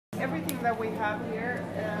everything that we have here,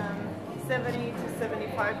 70 to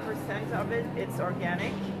 75% of it's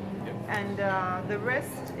organic, and the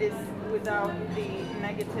rest is without the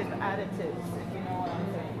negative additives, if you know what I'm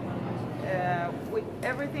saying.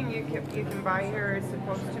 Everything you can buy here is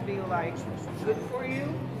supposed to be like good for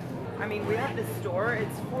you. I mean, we have the store,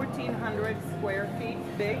 it's 1,400 square feet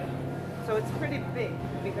big, so it's pretty big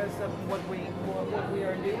because of what we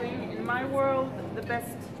are doing. In my world, the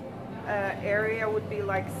best area would be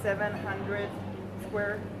like 700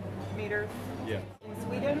 square meters. Yeah. In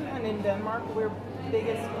Sweden and in Denmark, we're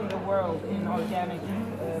biggest in the world in organic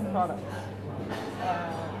products.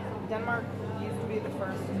 Denmark used to be the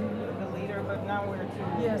first, the leader, but now we're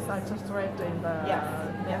two. Yes, I just read in the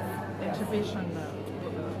exhibition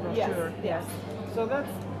brochure. Yes. So that's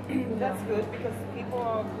good because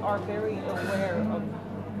people are very aware of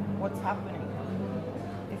what's happening.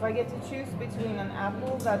 If I get to choose between an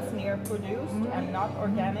apple that's near produced and not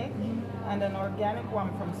organic, and an organic one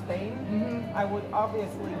from Spain, I would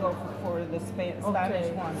obviously go for the Spanish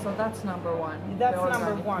one. So that's number one. That's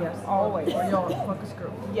number one, yes, always. For your focus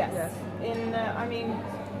group. Yes. I mean,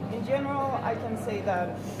 in general, I can say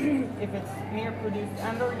that if it's near produced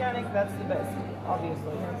and organic, that's the best,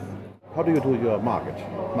 obviously. Yes. How do you do your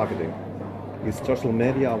marketing? Is social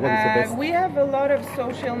media, what is the best? We have a lot of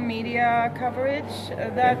social media coverage.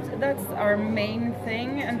 That's our main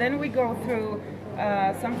thing. And then we go through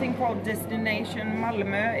something called Destination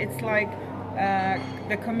Malmö. It's like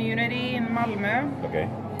the community in Malmö. Okay.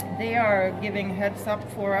 They are giving heads up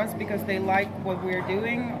for us because they like what we're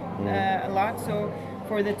doing a lot. So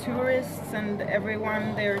for the tourists and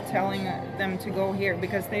everyone, they're telling them to go here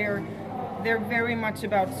because they're very much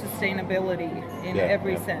about sustainability in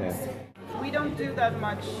every sense. Yeah. We don't do that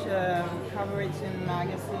much coverage in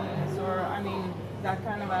magazines or, I mean, that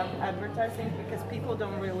kind of advertising because people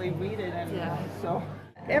don't really read it anymore. So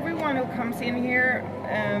everyone who comes in here,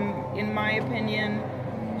 in my opinion,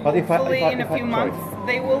 hopefully in a few months,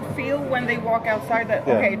 they will feel when they walk outside that,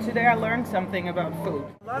 okay, today I learned something about food.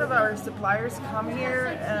 A lot of our suppliers come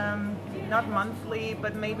here, not monthly,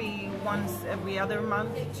 but maybe once every other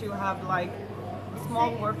month to have like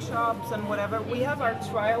small workshops and whatever. We have our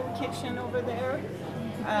trial kitchen over there.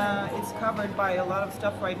 It's covered by a lot of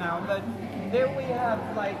stuff right now, but there we have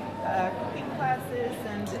like cooking classes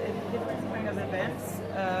and different kind of events,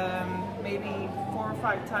 maybe 4 or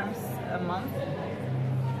 5 times a month.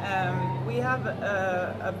 We have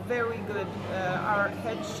a very good, our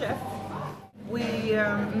head chef. We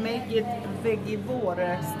make it veggie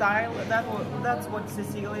style. That's what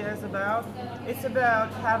Cecilia is about. It's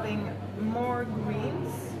about having more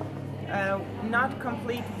greens, not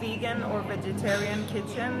complete vegan or vegetarian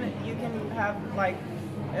kitchen. You can have like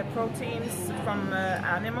proteins from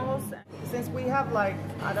animals. Since we have like,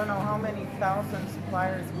 I don't know how many thousand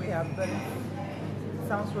suppliers we have, but it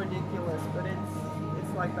sounds ridiculous, but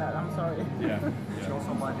it's like that, I'm sorry. Yeah. You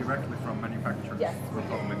also buy directly from manufacturers? Yes, we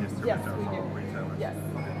do. Yes, we do. Retailers? Yes,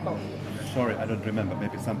 both. Sorry, I don't remember,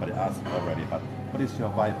 maybe somebody asked already, but what is your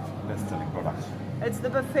best-selling product? It's the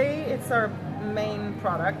buffet, it's our main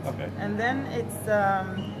product. Okay. And then it's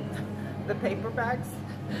the paper bags.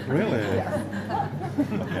 Really? Yes.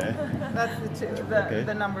 Okay. That's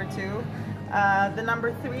the number 2. The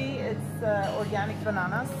number 3, it's organic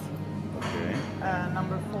bananas. Okay.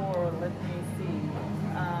 Number 4, let me see.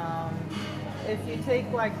 If you take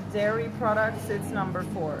like dairy products, it's number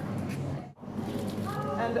 4.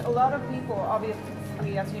 And a lot of people,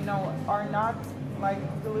 obviously, as you know, are not like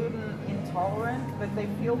gluten intolerant, but they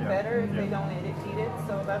feel better if they don't eat it.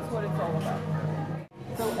 So that's what it's all about.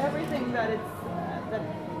 So everything that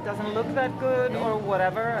doesn't look that good or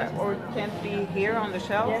whatever, or can't be here on the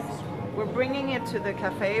shelves, we're bringing it to the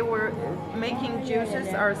cafe. We're making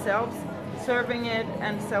juices ourselves, serving it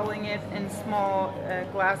and selling it in small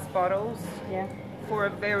glass bottles for a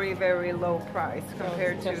very, very low price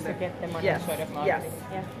compared to the... get the money sort of marketing.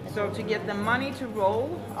 Yes. So to get the money to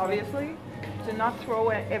roll, obviously, to not throw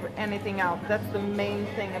anything out. That's the main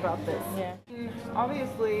thing about this. Yeah.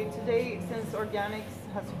 Obviously, today, since organics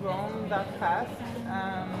has grown that fast,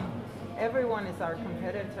 everyone is our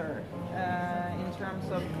competitor in terms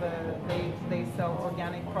of they sell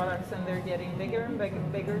organic products and they're getting bigger and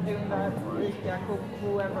bigger doing that.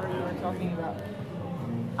 Whoever you were talking about.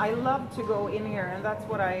 I love to go in here, and that's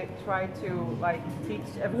what I try to like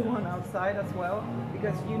teach everyone outside as well,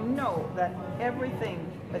 because you know that everything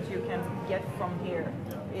that you can get from here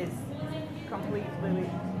is completely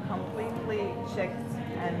checked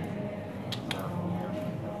and